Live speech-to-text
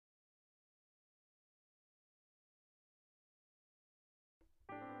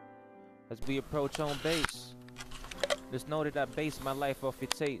as we approach on base. Just know that I base my life off your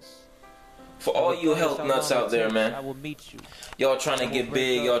taste. For all you health nuts out there, man, I will meet you. y'all trying to get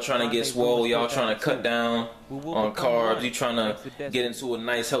big, y'all trying to get swole, y'all trying to cut down on carbs, you trying to get into a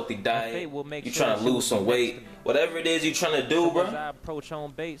nice healthy diet, you trying to lose some weight, whatever it is you trying to do, bro. As I approach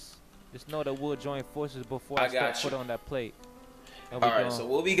home base, just know that we'll join forces before I I step got foot you. on that plate. Alright, so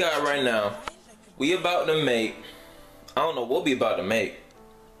what we got right now, we about to make, I don't know what we about to make,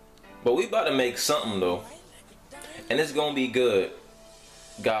 but we about to make something though, and it's gonna be good,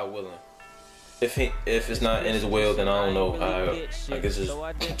 God willing. If it's not in his will, then I don't know. I guess it's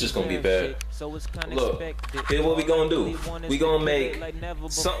just gonna be bad. Look, here's what we gonna do. We gonna make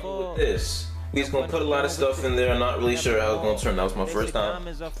something with this. We just gonna put a lot of stuff in there. I'm not really sure how it's gonna turn out. It's my first time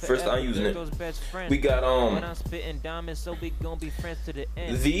using it. We got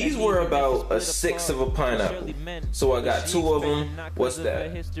these were about a sixth of a pineapple. So I got 2 of them. What's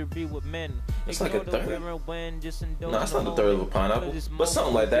that? It's like a third. No, it's not a third of a pineapple, but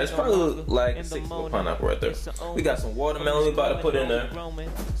something like that. It's probably like a sixth of a pineapple right there. We got some watermelon we about to put in there.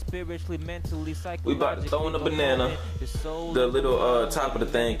 We about to throw in the banana. The little top of the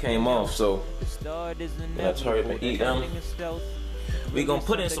thing came off, so let's hurry up and eat them. We gonna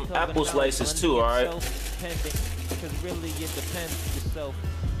put in some apple slices too, alright?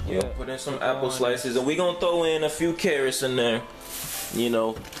 We gonna put in some apple slices, and we gonna throw in a few carrots in there. You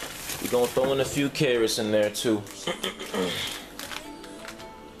know, we gonna throw in a few carrots in there too.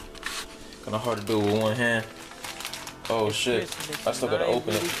 Kinda hard to do with one hand. Oh shit, I still gotta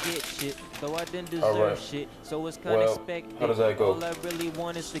open it. Alright, well, how does that go? All I really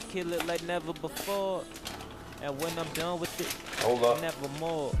want is to kill it like never before. And when I'm done with it, hold up. never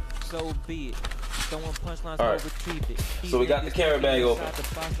more. So be it. Alright, so we got the carrot bag open.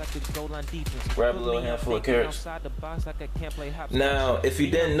 Grab a little handful of carrots. Now, if you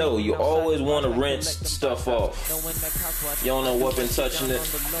didn't know, you always want to rinse stuff off. You don't know what been touching it.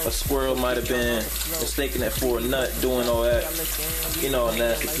 A squirrel might have been mistaking it for a nut, doing all that. You know how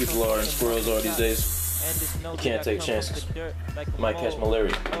nasty people are and squirrels are these days. You can't take chances. Might catch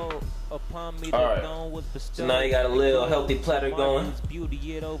malaria. Alright, so now you got a little healthy platter going.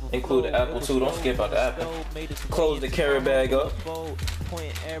 Include the apple too, don't forget about the apple. Close the carrot bag up. Put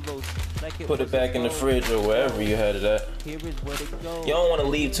it back in the fridge or wherever you had it at. You don't want to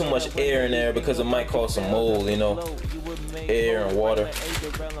leave too much air in there because it might cause some mold, you know. Air and water.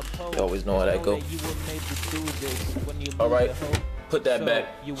 You always know how that go. Alright, put that back.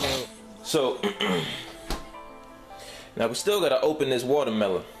 So, now we still gotta open this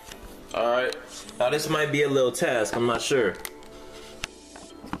watermelon. Alright, now this might be a little task, I'm not sure.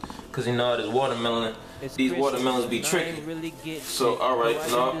 Cause you know this watermelon, these watermelons be tricky. So alright,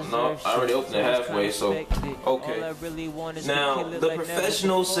 no, I already opened it halfway, so okay. Now the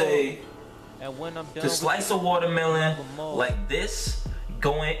professionals say to slice a watermelon like this,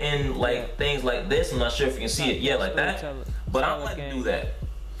 going in like things like this. I'm not sure if you can see it, yeah, like that. But I don't like to do that.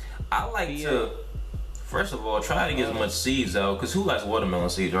 I like to, first of all, try to get as much seeds out, cause who likes watermelon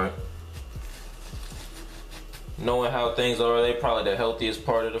seeds, right? Knowing how things are, they probably the healthiest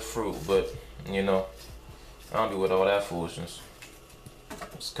part of the fruit, but you know, I don't be with all that foolishness.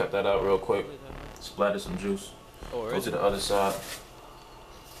 Let's cut that out real quick. Splatter some juice. Go to the other side.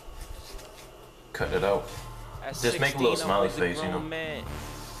 Cut it out. Just make a little smiley face, you know.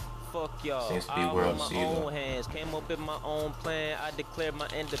 Fuck y'all. Seems to be where I'm seeing hands. Came up with my own plan. I declared my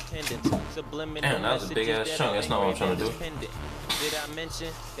independence. Subliminal. Damn, that was a big ass chunk. That's not what I'm trying to do. Did I mention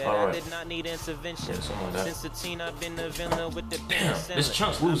that I did not need intervention? Yeah, like since the teen, I've been a villain with the damn, this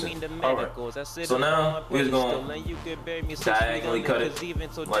chunk's losing. Alright. So now we're just gonna diagonally cut it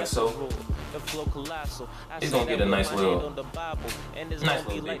like so. It's gonna get a nice little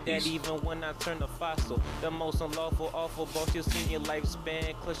big piece. Even when I turn the fossil, the most unlawful, awful boss you'll see in your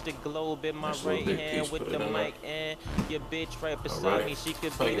lifespan. Clutch the globe in my right hand with the mic, and your bitch right beside me. She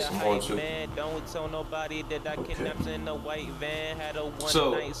could be the hype man. Don't tell nobody that I kidnapped in a white van. Had a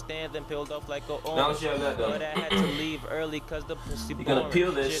one night stand and peeled off like a orange. But I had to leave early cause the pussy you're gonna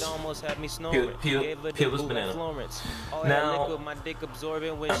peel this. Shit almost had me snoring. Peel this banana. Now,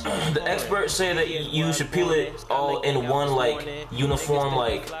 the experts say that you should peel it all in one like uniform,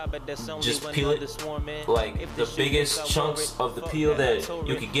 like just peel it like the biggest chunks of the peel that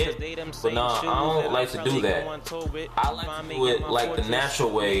you could get. it. But nah, I don't like to do that. I like to do it like the natural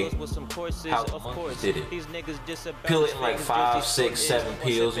way, how the monkeys did it. Peel it in like 5, 6, 7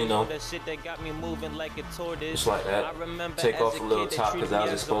 peels, you know. Just like that. Take off a little top because I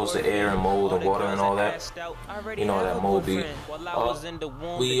was exposed to air and mold and water and all that. You know how that mold be.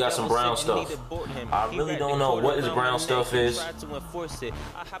 We got some brown stuff. I really don't know what this brown stuff is.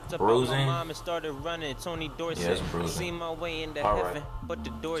 Bruising? Yeah, it's bruising. Alright.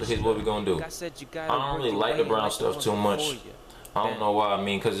 So here's what we're gonna do. I don't really like the brown stuff too much. I don't know why,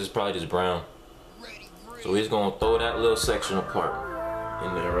 because it's probably just brown. So we're just gonna throw that little section apart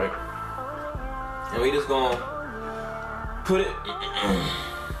in there, right? And we just gonna put it.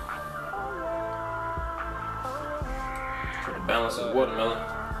 Try to balance this watermelon.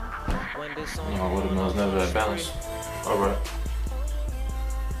 No, watermelon's never that balanced. Alright.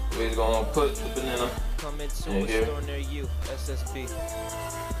 We're just gonna put the banana in here.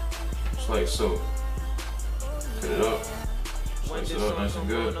 Just like so. Cut it up. Slice it up nice and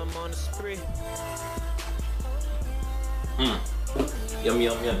good. Yum,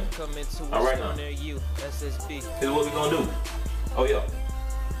 yum, yum. Alright now. Here's what we're gonna do. Oh yeah.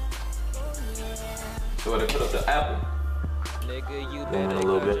 So we're gonna put up the apple. And a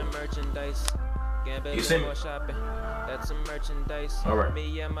little bit. You see me? Alright.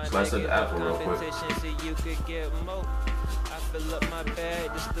 Slice up the apple real quick.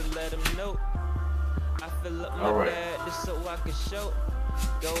 Alright.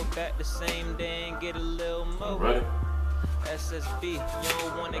 Alright. SSB, you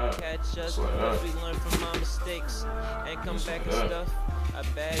don't wanna catch us because we learn from our mistakes and come back and stuff.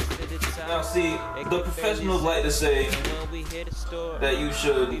 Now see, the professionals like to say that you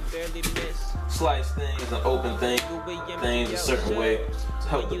should slice things and open things a certain way to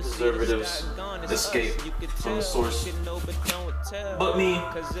help the preservatives escape from the source. But me,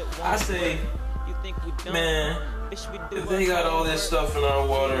 I say, man, if they got all this stuff in our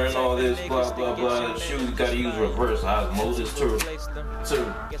water and all this blah blah blah, you gotta use reverse osmosis to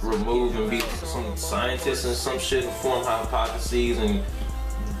remove and be some scientists and some shit and form hypotheses and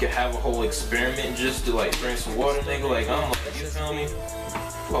have a whole experiment just to like drink some water, nigga. Like I'm like, you feel me?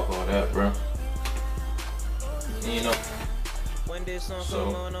 Fuck all that, bro. You know.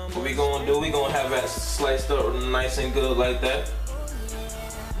 So what we gonna do? We gonna have that sliced up nice and good like that.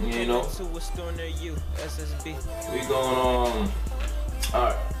 You know. We going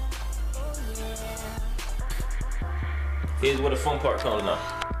alright. Here's where the fun part comes now.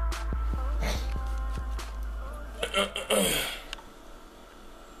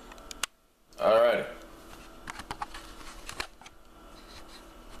 Alright.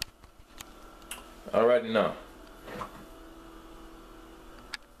 Alrighty now.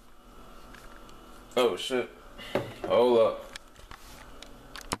 Oh shit. Hold up.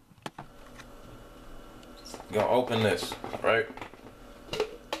 Gonna open this, right?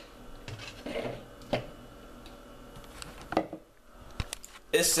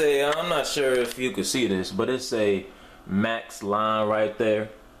 It's a, I'm not sure if you could see this, but it's a max line right there.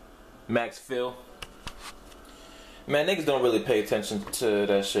 Max fill. Man, niggas don't really pay attention to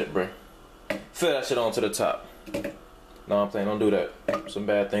that shit, bro. Fill that shit onto the top. No, I'm playing, don't do that. Some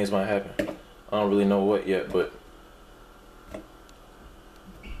bad things might happen. I don't really know what yet, but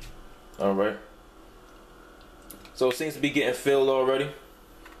alright. So it seems to be getting filled already.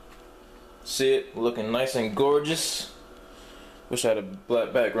 See it looking nice and gorgeous. Wish I had a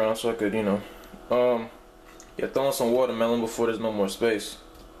black background so I could, you know. Yeah, throw in some watermelon before there's no more space.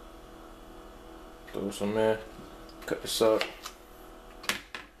 Throw some in. Cut this up.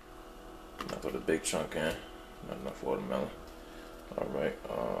 Not put a big chunk in. Not enough watermelon. Alright,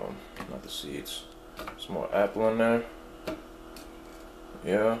 not the seeds. Some more apple in there.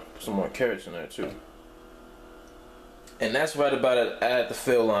 Yeah, put some more carrots in there too. And that's right about it at the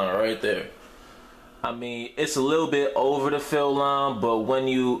fill line right there. I mean, it's a little bit over the fill line, but when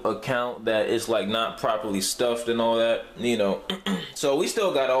you account that it's like not properly stuffed and all that, you know. So we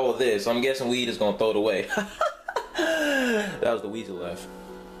still got all this. I'm guessing we just gonna throw it away. That was the Weezy laugh.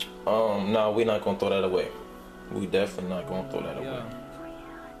 No, we're not gonna throw that away. We definitely not gonna throw that away.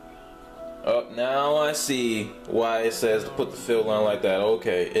 Now I see why it says to put the fill line like that.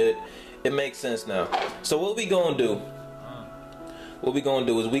 Okay, it makes sense now. So what we gonna do? What we gonna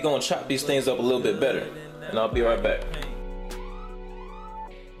do is we gonna chop these things up a little bit better, and I'll be right back.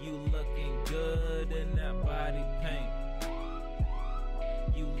 You looking good in that body paint.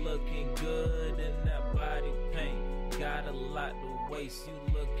 You looking good in that body paint. Got a lot to waste. You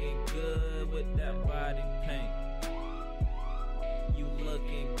looking good with that body paint. You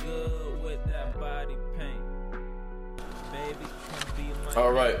looking good with that body paint.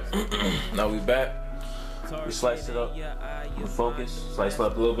 All right, now we back. We sliced it up. We focus. Sliced it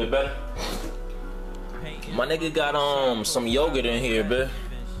up a little bit better. My nigga got some yogurt in here, bruh.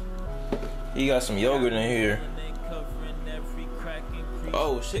 He got some yogurt in here.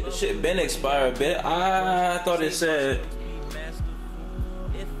 Oh shit, the shit been expired, bitch. I thought it said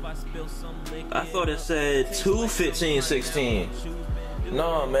 2/15/16.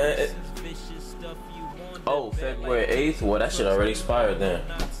 No, man. Oh, February 8th? Well, that shit already expired then.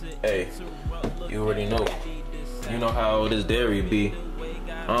 Hey, you already know. You know how this dairy be.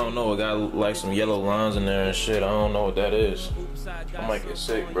 I don't know, it got like some yellow lines in there and shit. I don't know what that is. I might get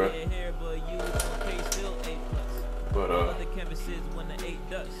sick, bro. But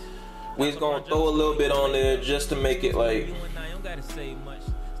we just gonna throw a little bit on there just to make it like,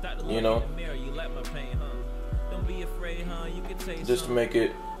 you know, just to make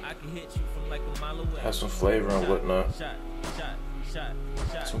it have some flavor and whatnot,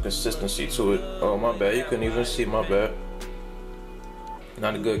 some consistency to it. Oh my bad, you couldn't even see, my bad.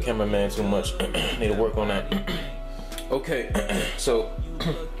 Not a good cameraman too much. Need to work on that. Okay, so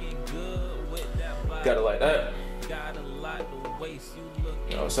got it like that.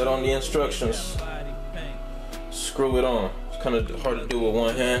 Set on the instructions. Screw it on. It's kind of hard to do with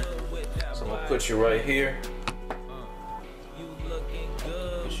one hand, so I'm gonna put you right here.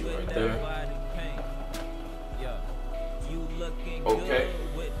 Put you right there. Okay.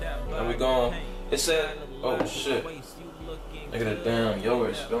 Now we going. It said, oh shit. Look at that damn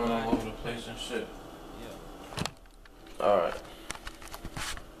yogurt spilling all over the place and shit. Alright.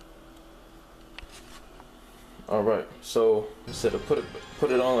 Alright, so instead of put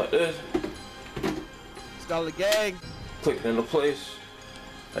it on like this. Scholar gang. Click it into place.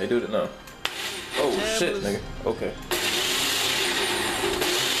 How you do it now? Oh shit, nigga. Okay.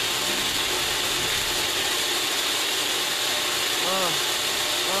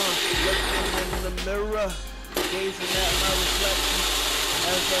 Looking in the mirror, gazing at my reflection.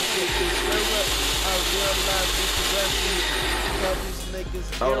 As I sit this mirror, I realize it's progressing.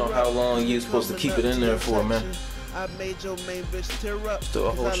 I don't know how long you supposed to keep it in there for, man. I made your main bitch tear up. Still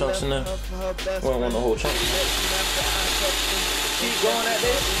a whole chunks in there? We don't want the whole chunk. Keep going at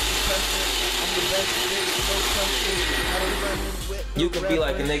this. You could be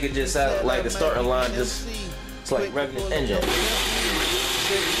like a nigga just out like the starting line, just it's like revving the engine.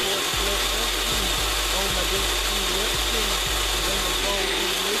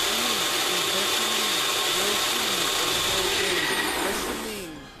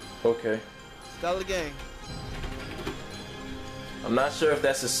 Okay. Scholar gang. I'm not sure if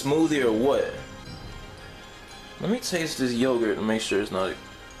that's a smoothie or what. Let me taste this yogurt and make sure it's not.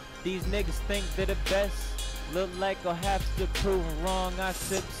 These niggas think they're the best. Look like I'll have to prove wrong. I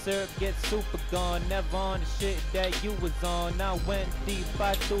sip syrup, get super gone. Never on the shit that you was on. I went deep,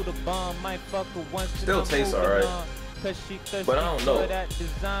 I threw the bomb. Might fuck her once. Still tastes alright. But I don't know. That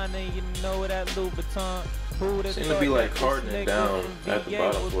designer, you know that Louboutin. Seem to be like hardening down at the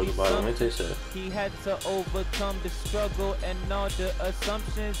bottom towards the bottom. Let me taste that. He had to overcome the struggle and all the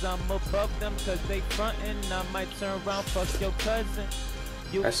assumptions. I'm above them cause they frontin'. I might turn around, fuck your cousin.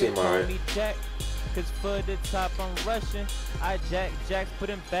 You can call me Jack, cause for the top I'm rushing. I jacks, put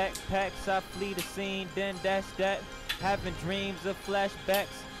in backpacks. I flee the scene, then dash that. Having dreams of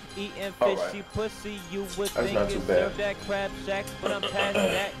flashbacks. Eating fishy pussy, you would think it's served at crab shacks, but I'm past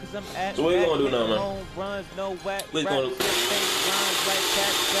that, cause I'm at so what you gonna do now, man? Home runs, no whack, what you gonna do? I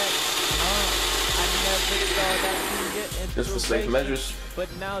never thought I'd see it in just for safe measures. But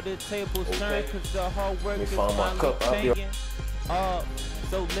now the tables turn, cause the hard work is finally paying.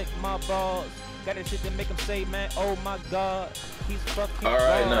 So lick my balls. Got that shit to make him say, man, oh my god, he's fucking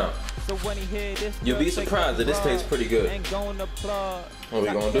alright now. So when he hear this, you'll be surprised that this tastes pretty good. What we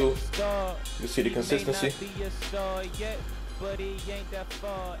gonna do? You see the consistency?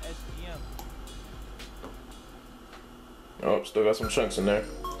 Oh, still got some chunks in there.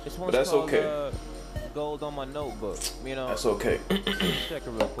 But that's okay. Gold on my notebook, you know. That's okay. Check it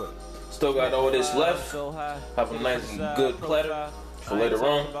real quick. Still got all this left. Have a nice good platter for later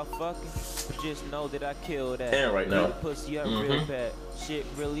on. Just know that I killed that. And right now. Shit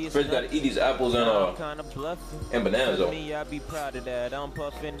really is. First gotta eat these apples and bananas though. Me, I be proud of that. I'm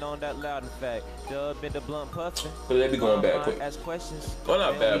puffing on that loud and fact. Dub in the blunt puffing. But they be going bad quick. Ask questions. Well,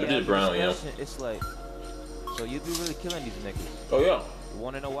 not bad, but just brown, yeah. It's like, so you be really killing these niggas. Oh yeah. You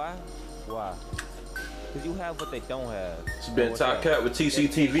wanna know why? Why? Cause you have what they don't have. It's been Top Cat with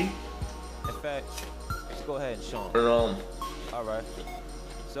TCTV. In fact, let's go ahead and show them. And, all right.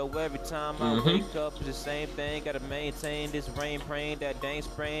 So every time I wake up, it's the same thing. Gotta maintain this rain praying, that dang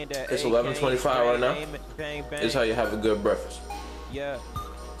spraying, that. It's 11:25 right now. Bang, bang. It's how you have a good breakfast. Yeah.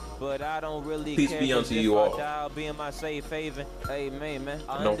 But I don't really Peace care. be unto you all. I'll be in my safe haven. Amen, man.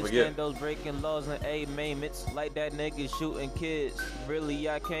 I Don't understand forget those breaking laws and amendments. Like that nigga shooting kids. Really,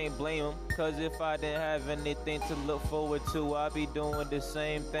 I can't blame him. Cause if I didn't have anything to look forward to, I'd be doing the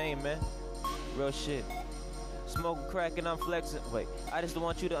same thing, man. Real shit. Smoking crack and I'm flexing. Wait, I just don't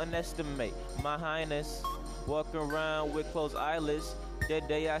want you to underestimate my highness. Walking around with closed eyelids. That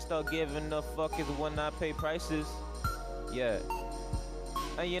day I start giving a fuck is when I pay prices. Yeah.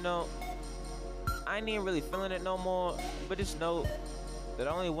 And you know, I ain't even really feeling it no more, but just know that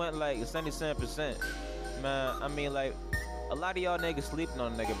I only went like 77%. Man, I mean like, a lot of y'all niggas sleeping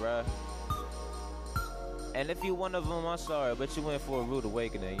on a nigga, bruh. And if you one of them, I'm sorry, but you went for a rude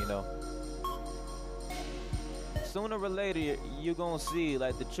awakening, you know. Sooner or later, you gonna see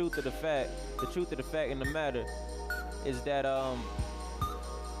like the truth of the fact in the matter is that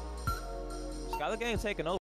Skylar Gang taking over.